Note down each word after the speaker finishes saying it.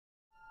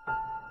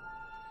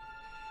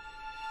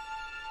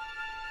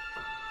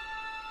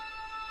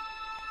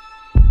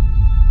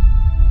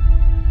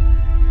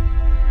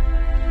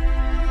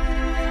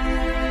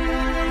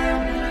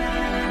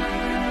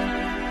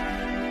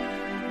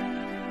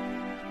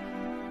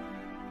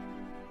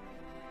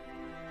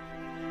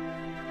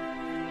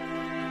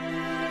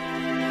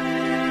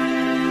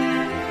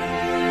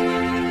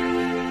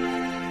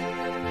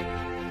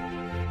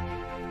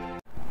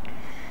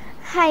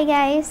Hi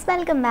guys,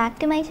 welcome back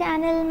to my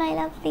channel, my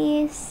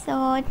lovelies.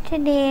 So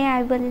today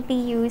I will be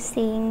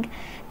using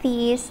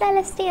the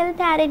Celestial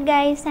Tarot,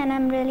 guys, and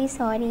I'm really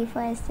sorry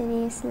for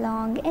yesterday's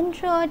long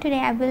intro. Today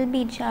I will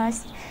be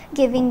just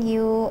giving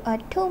you a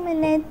 2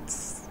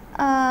 minutes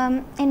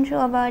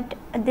intro about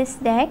this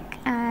deck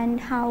and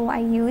how I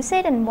use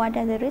it and what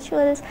are the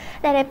rituals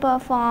that I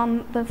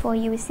perform before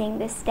using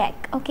this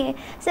deck. Okay,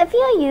 so if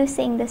you're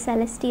using the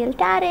Celestial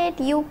Tarot,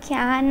 you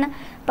can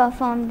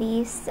perform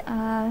these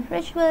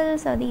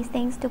rituals or these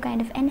things to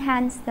kind of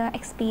enhance the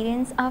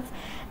experience of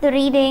the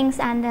readings,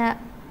 and the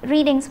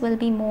readings will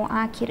be more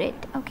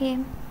accurate. Okay,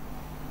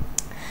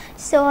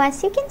 so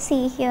as you can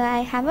see here, I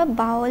have a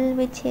bowl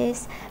which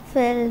is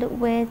filled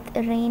with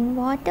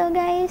rainwater,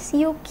 guys.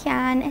 You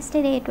can,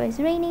 yesterday it was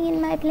raining in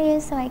my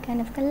place, so I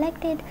kind of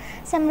collected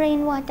some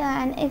rainwater,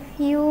 and if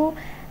you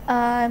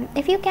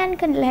can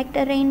collect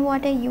a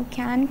rainwater, you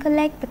can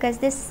collect, because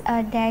this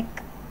deck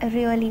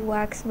really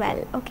works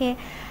well. Okay,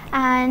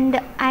 and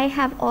I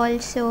have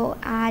also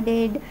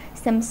added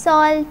some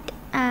salt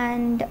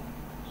and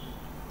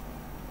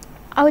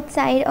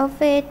outside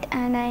of it,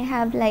 and I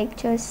have like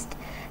just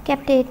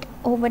kept it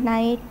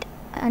overnight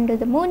under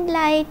the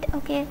moonlight.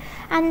 Okay,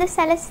 and the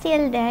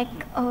Celestial deck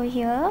over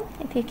here,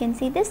 if you can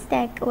see, this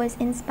deck was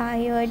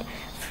inspired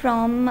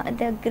from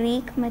the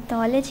Greek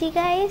mythology,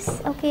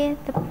 guys. Okay,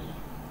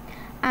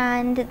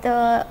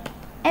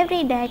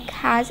 every deck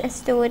has a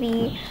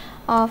story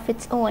of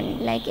its own,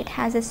 like it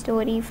has a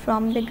story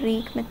from the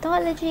Greek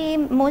mythology.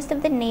 Most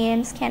of the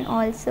names can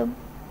also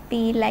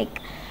be like,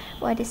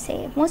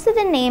 most of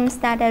the names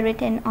that are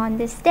written on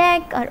this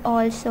deck are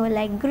also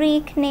like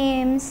Greek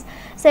names.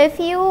 So if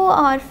you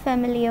are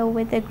familiar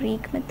with the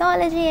Greek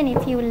mythology and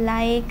if you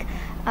like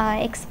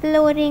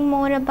exploring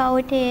more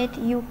about it,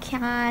 you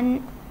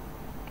can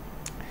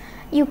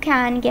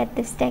get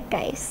this deck,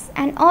 guys.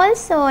 And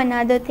also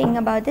another thing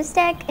about this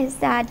deck is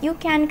that you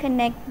can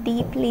connect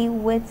deeply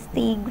with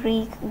the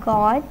Greek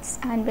gods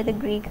and with the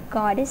Greek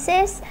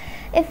goddesses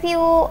if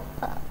you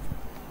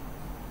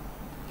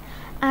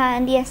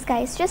and yes,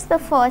 guys, just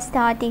before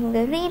starting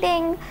the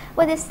reading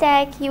with this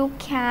deck, you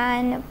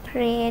can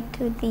pray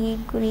to the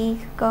Greek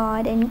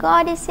god and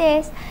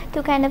goddesses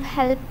to kind of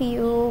help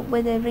you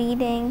with the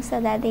reading, so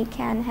that they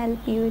can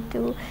help you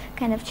to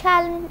kind of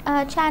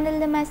channel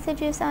the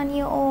messages on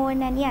your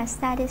own. And yes,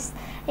 that is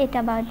it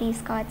about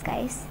these cards,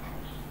 guys.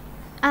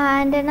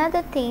 And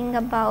another thing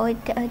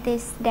about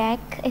this deck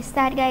is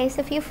that, guys,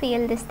 if you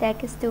feel this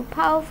deck is too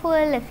powerful,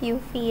 if you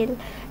feel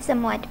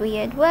somewhat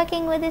weird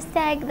working with this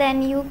deck,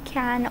 then you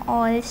can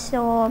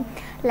also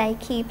like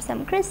keep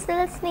some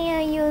crystals near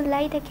you,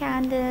 light a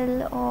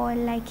candle, or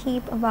like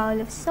keep a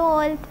bowl of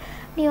salt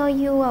near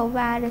you, or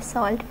wear a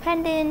salt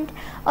pendant.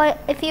 Or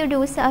if you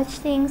do such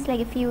things, like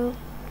if you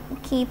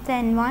keep the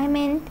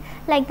environment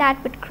like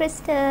that with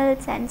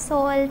crystals and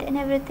salt and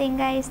everything,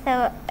 guys,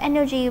 the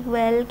energy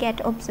will get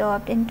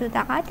absorbed into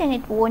that and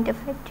it won't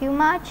affect you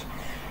much.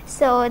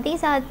 So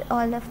these are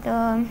all of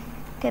the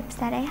tips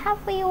that I have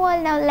for you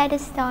all. Now let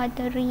us start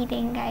the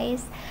reading,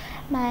 guys,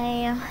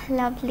 my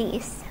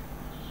lovelies.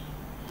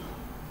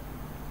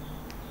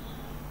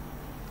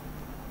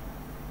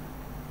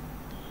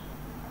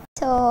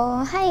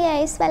 So hi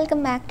guys,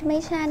 welcome back to my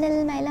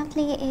channel, my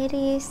lovely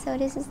Aries. So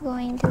this is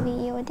going to be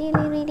your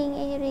daily reading,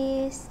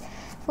 Aries,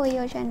 for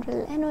your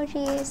general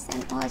energies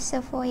and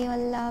also for your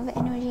love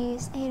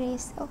energies,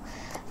 Aries. So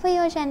for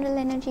your general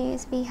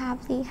energies, we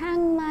have the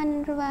Hangman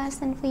in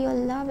reverse, and for your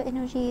love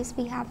energies,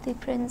 we have the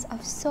Prince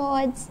of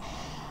Swords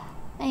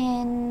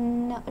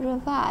in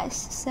reverse.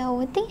 So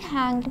with the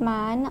Hanged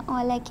Man,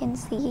 all I can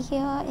see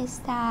here is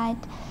that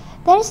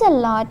there's a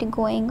lot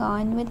going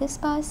on with this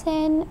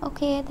person.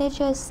 Okay, they're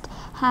just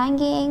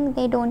hanging,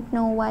 they don't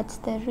know what's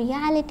the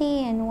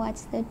reality and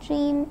what's the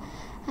dream,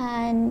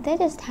 and they're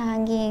just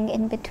hanging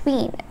in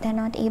between. They're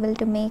not able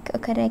to make a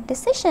correct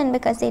decision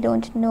because they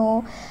don't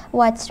know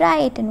what's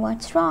right and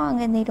what's wrong,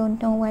 and they don't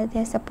know what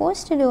they're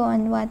supposed to do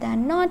and what they're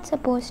not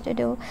supposed to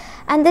do.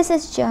 And this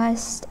is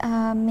just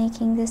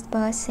making this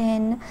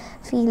person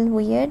feel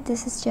weird.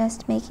 This is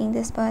just making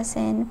this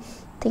person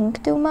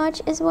think too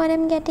much, is what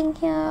I'm getting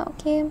here.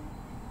 Okay,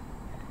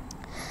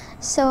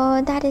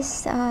 so that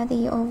is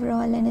the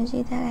overall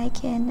energy that I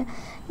can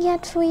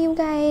get for you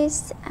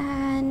guys.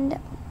 And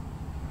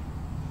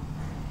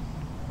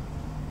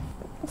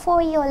for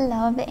your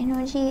love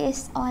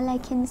energies, all I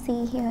can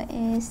see here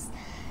is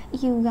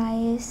you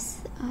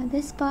guys,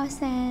 this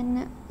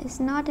person is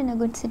not in a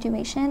good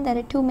situation. There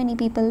are too many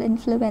people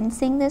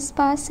influencing this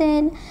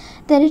person.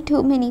 There are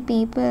too many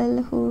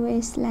people who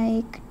is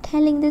like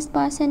telling this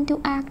person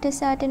to act a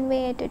certain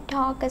way, to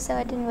talk a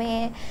certain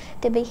way,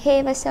 to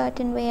behave a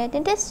certain way. And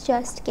it is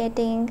just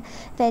getting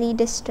very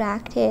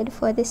distracted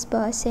for this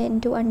person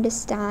to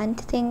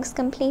understand things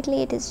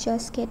completely. It is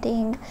just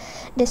getting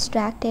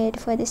distracted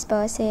for this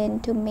person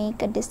to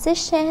make a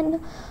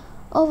decision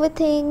over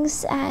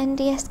things. And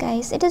yes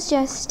guys, it is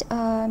just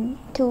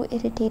too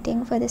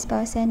irritating for this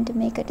person to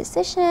make a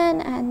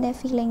decision, and they're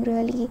feeling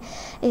really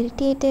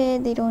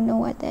irritated. They don't know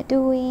what they're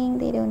doing,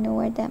 they don't know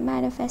what they're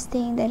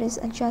manifesting. There is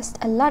just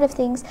a lot of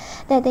things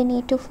that they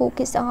need to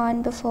focus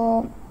on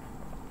before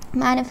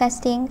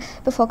manifesting,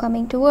 before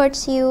coming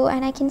towards you.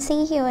 And I can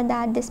see here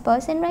that this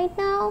person right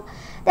now,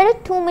 there are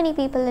too many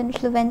people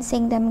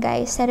influencing them,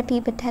 guys. There are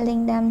people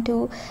telling them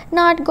to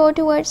not go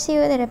towards you,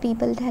 there are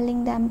people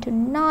telling them to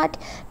not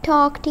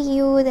talk to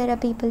you, there are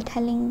people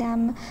telling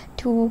them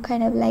to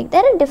kind of like,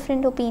 there are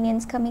different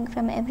opinions coming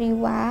from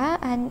everywhere,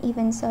 and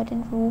even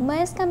certain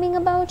rumors coming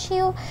about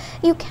you.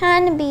 You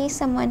can be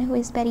someone who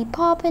is very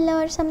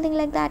popular or something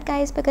like that,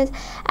 guys, because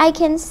I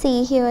can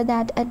see here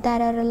that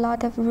there are a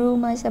lot of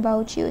rumors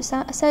about you,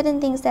 certain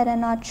things that are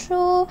not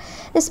true.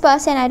 This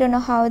person, I don't know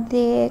how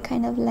they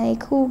kind of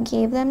like, who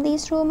gave them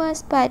these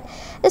rumors, but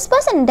this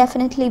person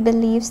definitely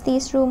believes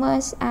these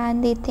rumors,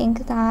 and they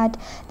think that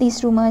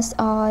these rumors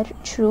are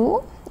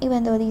true,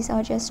 even though these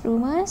are just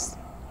rumors.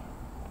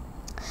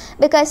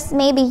 Because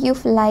maybe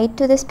you've lied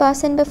to this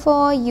person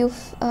before,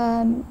 you've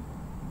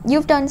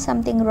done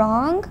something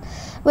wrong,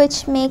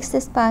 which makes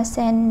this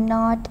person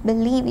not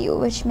believe you,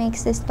 which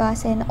makes this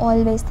person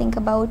always think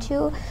about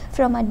you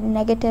from a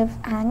negative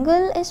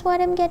angle, is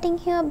what I'm getting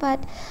here.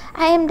 But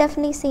I am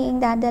definitely seeing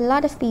that a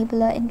lot of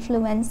people are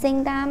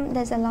influencing them.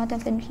 There's a lot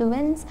of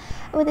influence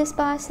with this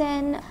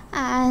person,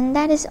 and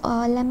that is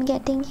all I'm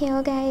getting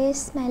here,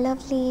 guys, my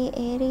lovely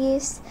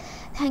Aries.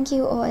 Thank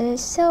you all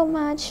so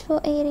much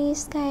for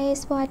Aries,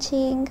 guys,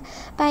 watching.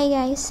 Bye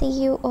guys, see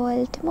you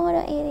all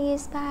tomorrow,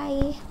 Aries.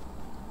 Bye.